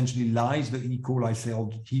can essentially lyse the E. coli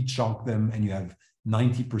cell, heat shock them, and you have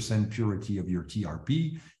 90% purity of your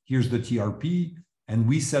TRP. Here's the TRP, and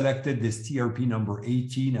we selected this TRP number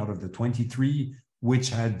 18 out of the 23, which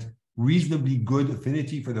had reasonably good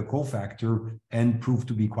affinity for the cofactor and proved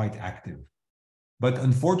to be quite active. But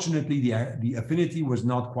unfortunately, the affinity was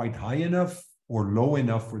not quite high enough or low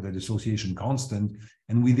enough for the dissociation constant,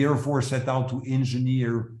 and we therefore set out to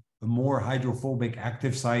engineer a more hydrophobic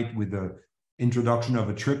active site with the introduction of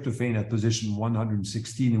a tryptophan at position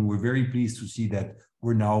 116, and we're very pleased to see that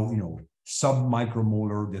we're now,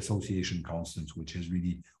 sub-micromolar dissociation constants, which is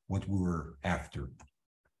really what we were after.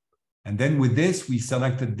 And then with this, we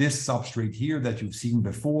selected this substrate here that you've seen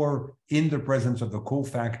before in the presence of the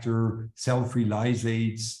cofactor, cell-free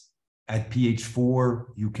lysates. At pH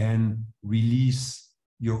 4, you can release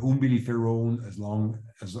your umbiliferone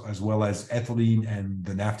as well as ethylene and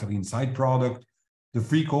the naphthalene side product. The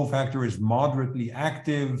free cofactor is moderately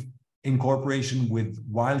active. Incorporation with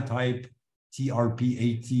wild type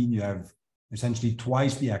TRP18, you have essentially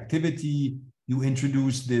twice the activity. You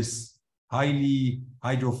introduce this highly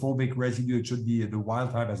hydrophobic residue. It should be the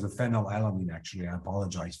wild type as a phenylalanine, actually. I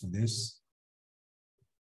apologize for this.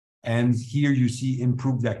 And here you see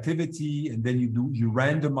improved activity, and then you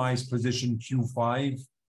randomize position Q5.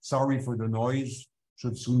 Sorry for the noise,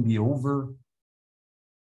 should soon be over.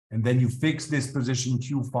 And then you fix this position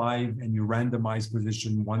Q5 and you randomize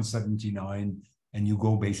position 179, and you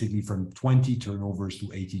go basically from 20 turnovers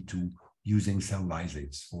to 82 using cell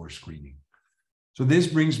lysates for screening. So this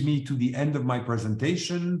brings me to the end of my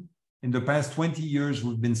presentation. In the past 20 years,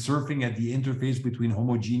 we've been surfing at the interface between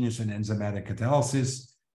homogeneous and enzymatic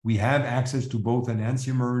catalysis. We have access to both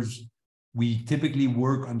enantiomers. We typically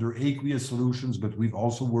work under aqueous solutions, but we've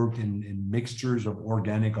also worked in mixtures of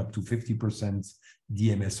organic up to 50%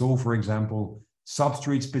 DMSO, for example.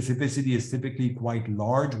 Substrate specificity is typically quite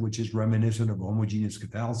large, which is reminiscent of homogeneous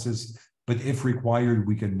catalysis, but if required,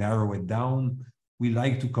 we can narrow it down. We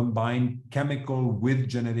like to combine chemical with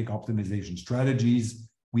genetic optimization strategies.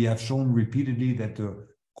 We have shown repeatedly that the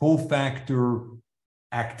cofactor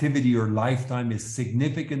activity or lifetime is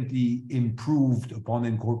significantly improved upon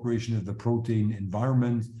incorporation of the protein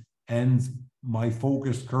environment. And my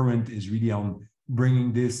focus current is really on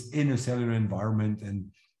bringing this in a cellular environment.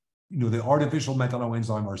 And the artificial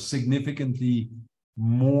metalloenzymes are significantly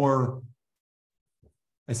more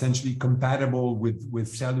essentially compatible with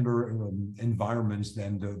cellular environments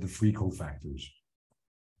than the free cofactors.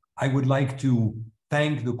 I would like to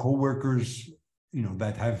thank the coworkers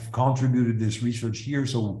that have contributed this research here.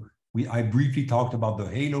 So I briefly talked about the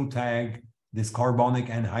halo tag, this carbonic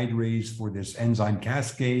anhydrase for this enzyme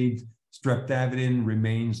cascade. Streptavidin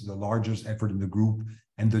remains the largest effort in the group,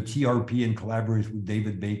 and the TRP in collaboration with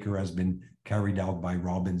David Baker has been carried out by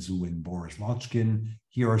Robin Zhu and Boris Lochkin.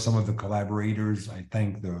 Here are some of the collaborators. I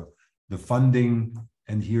thank the funding,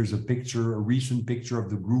 and here's a recent picture of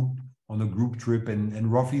the group on a group trip,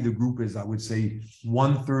 and roughly the group is, I would say,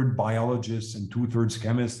 1/3 biologists and 2/3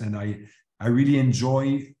 chemists, and I really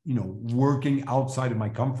enjoy working outside of my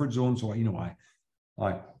comfort zone. So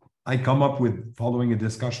I come up with following a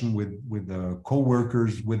discussion with the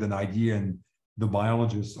co-workers with an idea, and the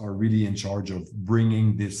biologists are really in charge of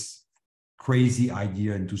bringing this crazy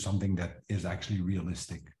idea into something that is actually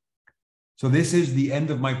realistic. So this is the end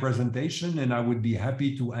of my presentation, and I would be happy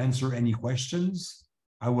to answer any questions.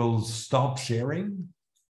 I will stop sharing,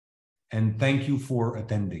 and thank you for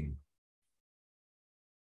attending.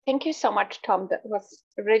 Thank you so much, Tom. That was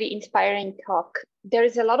a really inspiring talk. There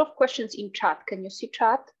is a lot of questions in chat. Can you see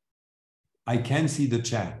chat? I can see the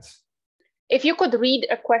chat. If you could read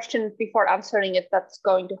a question before answering it, that's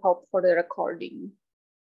going to help for the recording.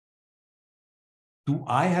 Do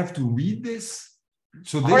I have to read this?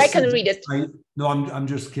 So this or I can read it. No, I'm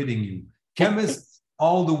just kidding you. Chemists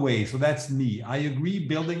all the way. So that's me. I agree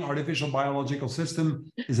building artificial biological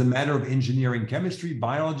system is a matter of engineering chemistry.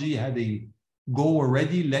 Biology had a go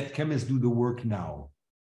already. Let chemists do the work now.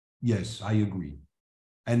 Yes, I agree.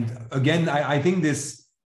 And again, I think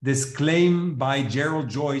this claim by Gerald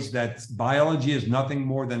Joyce that biology is nothing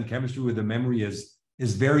more than chemistry with a memory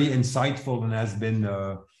is very insightful and has been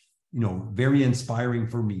very inspiring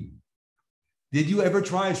for me. Did you ever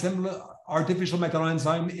try assembling artificial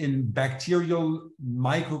metalloenzyme in bacterial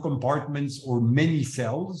microcompartments or mini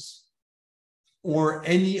cells, or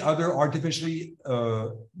any other artificially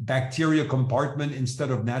bacteria compartment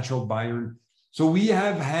instead of natural biome? So we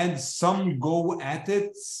have had some go at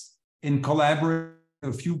it in collaboration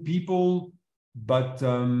with a few people, but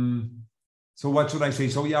so what should I say?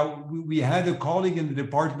 So yeah, we had a colleague in the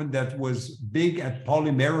department that was big at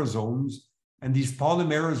polymerasomes, and these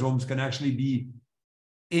polymerasomes can actually be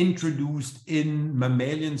introduced in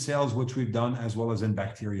mammalian cells, which we've done, as well as in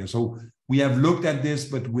bacteria. So we have looked at this,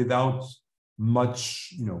 but without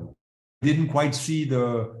much, didn't quite see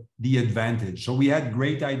the advantage. So we had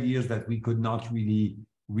great ideas that we could not really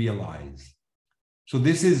realize. So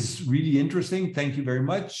this is really interesting. Thank you very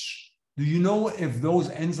much. Do you know if those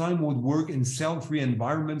enzymes would work in cell-free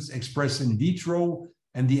environments expressed in vitro?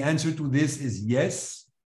 And the answer to this is yes,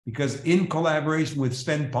 because in collaboration with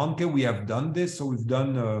Sven Panke, we have done this. So we've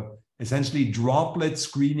done essentially droplet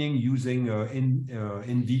screening using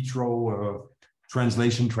in vitro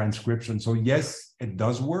translation transcription. So yes, it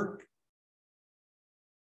does work.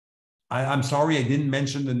 I'm sorry, I didn't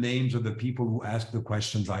mention the names of the people who asked the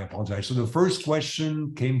questions. I apologize. So the first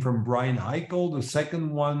question came from Brian Heikel. The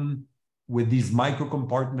second one with these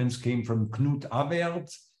microcompartments came from Knut Avert.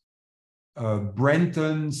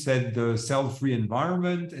 Brenton said the cell-free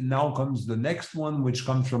environment. And now comes the next one, which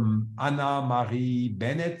comes from Anna Marie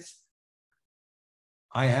Bennett.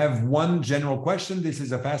 I have one general question. This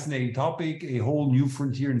is a fascinating topic, a whole new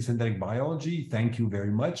frontier in synthetic biology. Thank you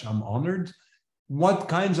very much. I'm honored. What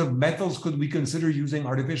kinds of metals could we consider using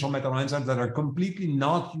artificial metalloenzymes that are completely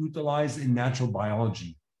not utilized in natural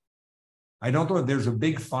biology? I don't know if there's a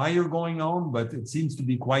big fire going on, but it seems to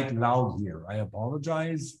be quite loud here. I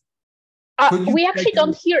apologize. We actually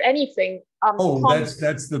don't hear anything.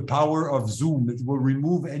 That's the power of Zoom. It will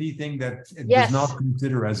remove anything that it does not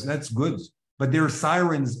consider as, that's good. But there are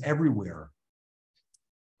sirens everywhere.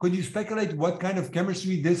 Could you speculate what kind of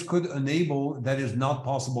chemistry this could enable that is not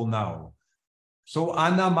possible now? So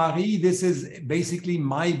Anna Marie, this is basically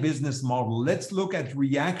my business model. Let's look at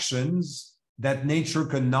reactions that nature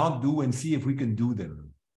cannot do and see if we can do them.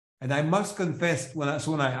 And I must confess,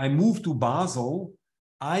 when I moved to Basel,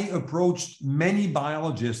 I approached many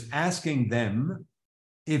biologists asking them,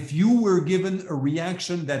 if you were given a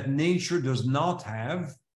reaction that nature does not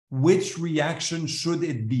have, which reaction should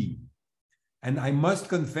it be? And I must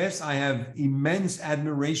confess, I have immense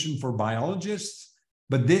admiration for biologists,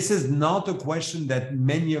 but this is not a question that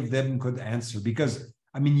many of them could answer because,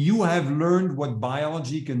 I mean, you have learned what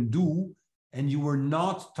biology can do, and you were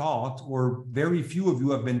not taught, or very few of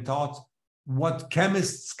you have been taught, what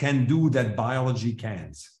chemists can do that biology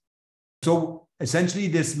can't. So essentially,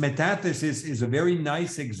 this metathesis is a very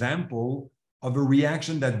nice example of a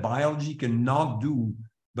reaction that biology cannot do,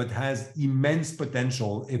 but has immense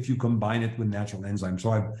potential if you combine it with natural enzymes.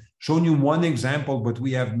 So I've shown you one example, but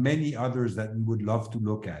we have many others that we would love to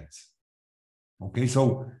look at. Okay,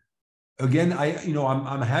 so again,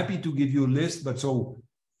 I'm happy to give you a list, but so,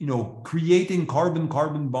 creating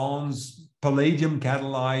carbon-carbon bonds, palladium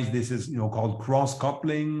catalyzed, this is, called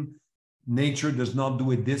cross-coupling. Nature does not do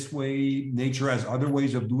it this way. Nature has other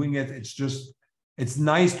ways of doing it. It's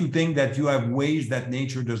nice to think that you have ways that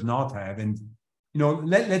nature does not have. And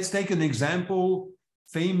let's take an example.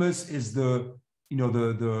 Famous is the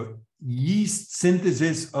yeast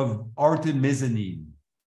synthesis of artemisinin.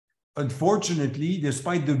 Unfortunately,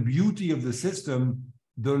 despite the beauty of the system,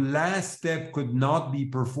 the last step could not be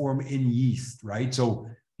performed in yeast, right? So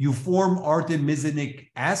you form artemisinic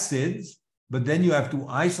acids, but then you have to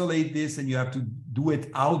isolate this and you have to do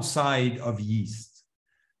it outside of yeast.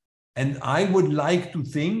 And I would like to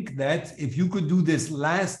think that if you could do this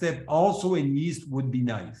last step also in yeast would be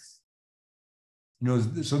nice.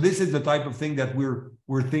 So this is the type of thing that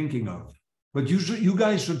we're thinking of. But you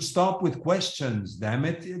guys should stop with questions, damn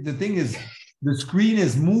it. The thing is, the screen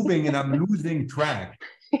is moving and I'm losing track.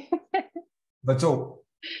 But so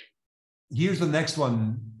here's the next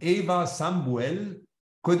one. Eva Sambuel,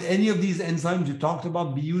 could any of these enzymes you talked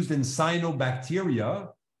about be used in cyanobacteria?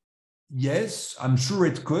 Yes, I'm sure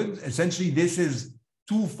it could. Essentially, this is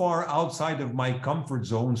too far outside of my comfort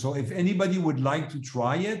zone. So if anybody would like to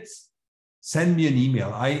try it, send me an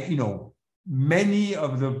email. many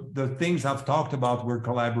of the things I've talked about were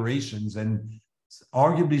collaborations, and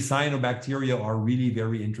arguably cyanobacteria are really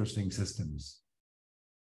very interesting systems.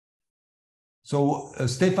 So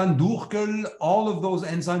Stefan Durkel, all of those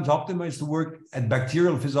enzymes optimized to work at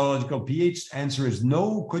bacterial physiological pH? Answer is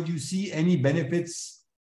no. Could you see any benefits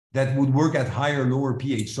that would work at higher, lower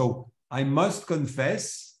pH? So I must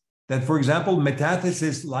confess that, for example,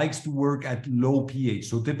 metathesis likes to work at low pH.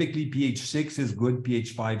 So typically pH 6 is good,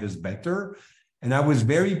 pH 5 is better. And I was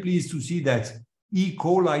very pleased to see that E.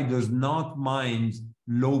 coli does not mind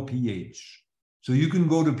low pH. So you can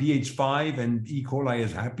go to pH 5 and E. coli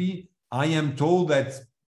is happy. I am told that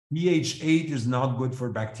pH 8 is not good for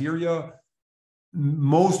bacteria.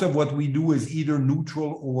 Most of what we do is either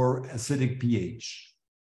neutral or acidic pH.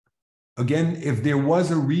 Again, if there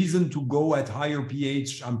was a reason to go at higher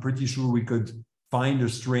pH, I'm pretty sure we could find a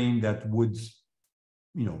strain that would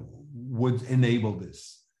enable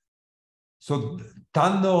this. So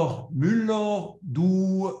Tanner Müller,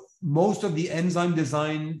 do most of the enzyme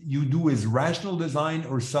design you do is rational design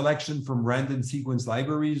or selection from random sequence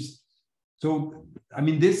libraries? So, I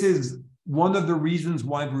mean, this is one of the reasons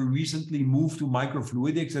why we recently moved to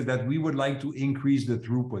microfluidics, is that we would like to increase the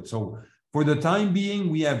throughput. So for the time being,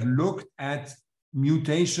 we have looked at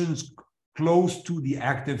mutations close to the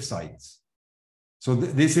active sites. So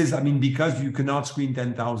this is, I mean, because you cannot screen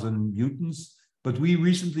 10,000 mutants, but we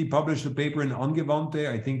recently published a paper in Angewandte,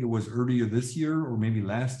 I think it was earlier this year or maybe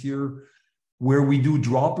last year, where we do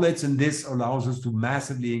droplets, and this allows us to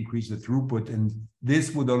massively increase the throughput, and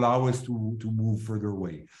this would allow us to move further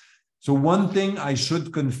away. So one thing I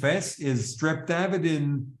should confess is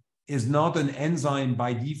streptavidin is not an enzyme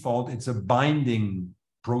by default, it's a binding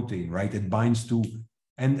protein, right? It binds to,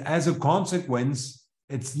 and as a consequence,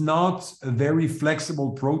 it's not a very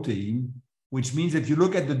flexible protein, which means if you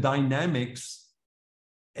look at the dynamics,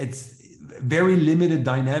 it's very limited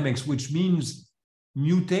dynamics, which means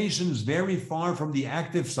mutations very far from the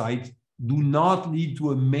active site do not lead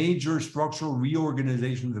to a major structural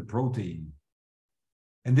reorganization of the protein.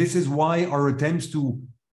 And this is why our attempts to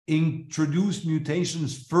introduce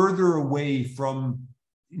mutations further away from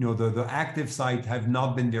the active site have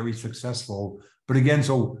not been very successful. But again,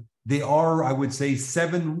 so they are, I would say,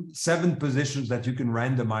 seven positions that you can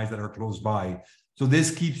randomize that are close by. So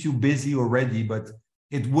this keeps you busy already, but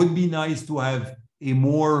it would be nice to have a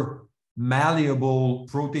more malleable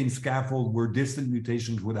protein scaffold where distant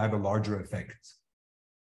mutations would have a larger effect.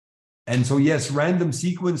 And so, yes, random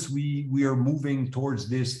sequence, we are moving towards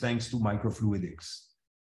this thanks to microfluidics.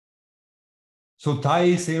 So Tai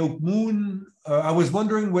Seok Moon, I was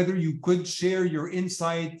wondering whether you could share your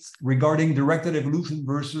insights regarding directed evolution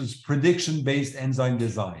versus prediction-based enzyme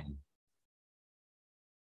design.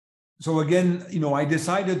 So again, I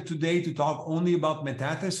decided today to talk only about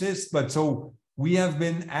metathesis, but so we have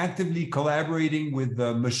been actively collaborating with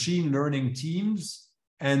the machine learning teams.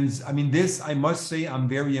 And I mean, this, I must say, I'm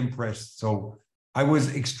very impressed. So I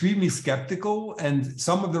was extremely skeptical, and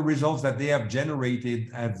some of the results that they have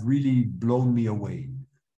generated have really blown me away.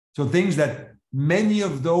 So things that many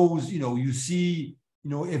of those, you see,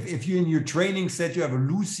 if you in your training set, you have a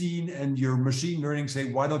leucine and your machine learning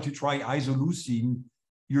say, why don't you try isoleucine?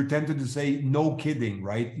 You're tempted to say, no kidding,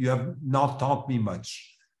 right? You have not taught me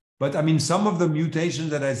much. But I mean, some of the mutations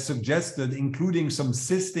that I suggested, including some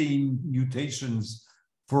cysteine mutations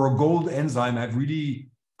for a gold enzyme, have really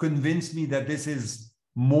convinced me that this is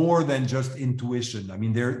more than just intuition. I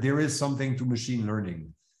mean, there is something to machine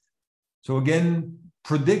learning. So again,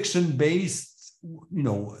 prediction-based,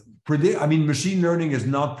 I mean, machine learning is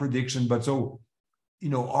not prediction, but so,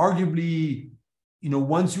 arguably,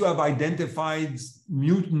 once you have identified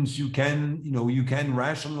mutants, you can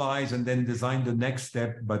rationalize and then design the next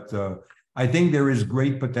step. But I think there is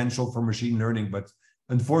great potential for machine learning. But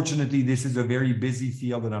unfortunately, this is a very busy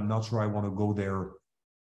field, and I'm not sure I want to go there,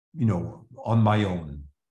 on my own.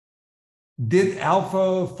 Did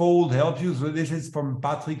AlphaFold help you? So this is from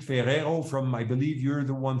Patrick Ferrero from, I believe you're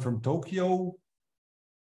the one from Tokyo.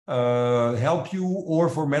 Help you, or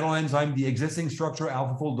for Metalloenzyme, the existing structure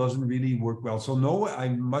AlphaFold doesn't really work well. So no, I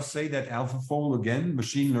must say that AlphaFold, again,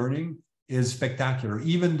 machine learning is spectacular.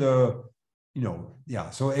 Even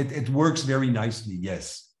so it works very nicely,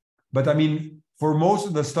 yes. But I mean, for most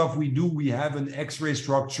of the stuff we do, we have an X-ray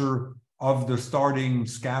structure of the starting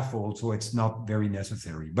scaffold, so it's not very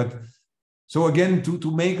necessary. But so again,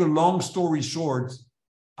 to make a long story short,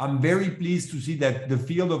 I'm very pleased to see that the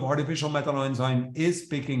field of artificial metalloenzyme is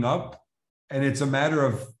picking up, and it's a matter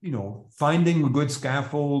of, finding a good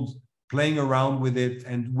scaffold, playing around with it,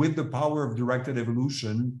 and with the power of directed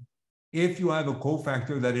evolution, if you have a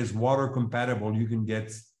cofactor that is water compatible, you can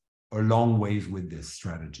get a long ways with this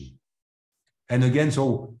strategy. And again,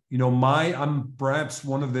 so, you know, I'm perhaps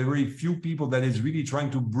one of the very few people that is really trying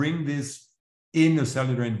to bring this in a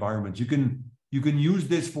cellular environment. You can use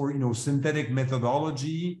this for, you know, synthetic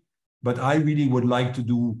methodology, but I really would like to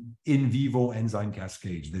do in vivo enzyme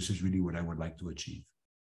cascades. This is really what I would like to achieve.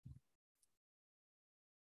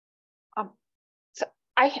 So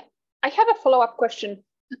I have a follow-up question.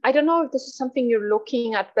 I don't know if this is something you're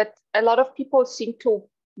looking at, but a lot of people seem to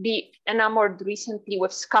be enamored recently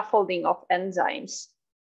with scaffolding of enzymes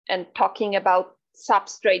and talking about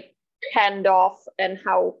substrate handoff and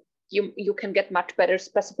how you can get much better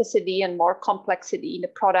specificity and more complexity in the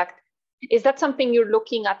product. Is that something you're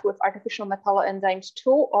looking at with artificial metalloenzymes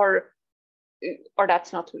too, or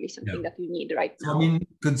that's not really something that you need right now? I mean,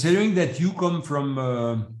 considering that you come from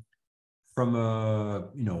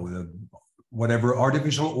you know, whatever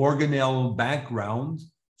artificial organelle background,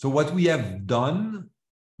 so what we have done,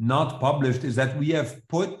 not published, is that we have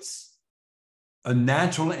put a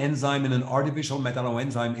natural enzyme and an artificial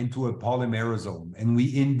metalloenzyme into a polymerosome, and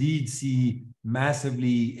we indeed see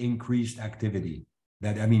massively increased activity.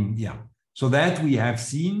 That, I mean, yeah. So that we have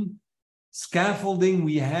seen. Scaffolding,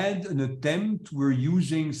 we had an attempt. We're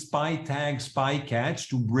using spy tag, spy catch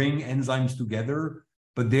to bring enzymes together,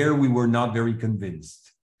 but there we were not very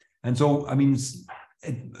convinced. And so, I mean,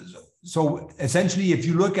 so essentially, if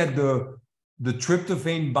you look at the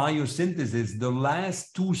tryptophan biosynthesis, the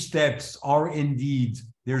last two steps are indeed,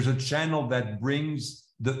 there's a channel that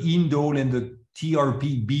brings the indole and the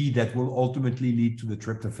TRPB that will ultimately lead to the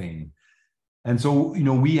tryptophan. And so, you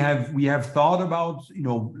know, we have thought about, you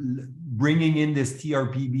know, bringing in this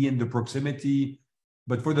TRPB in the proximity,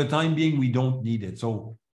 but for the time being, we don't need it.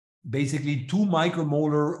 So basically 2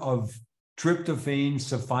 micromolar of tryptophan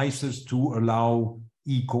suffices to allow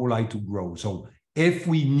E. coli to grow. So if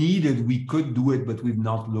we needed, we could do it, but we've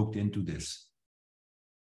not looked into this.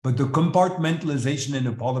 But the compartmentalization in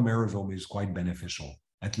a polymerosome is quite beneficial,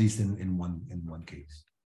 at least in one case.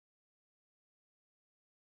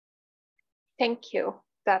 Thank you.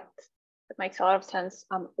 That makes a lot of sense.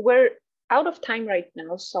 We're out of time right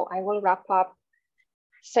now, so I will wrap up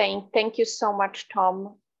saying thank you so much,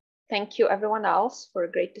 Tom. Thank you, everyone else, for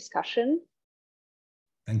a great discussion.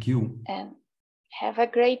 Thank you. And have a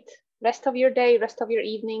great rest of your day, rest of your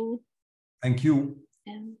evening. Thank you.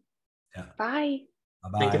 And bye.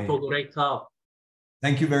 Bye-bye. Thank you for a great talk.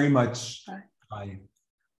 Thank you very much. Bye. Bye.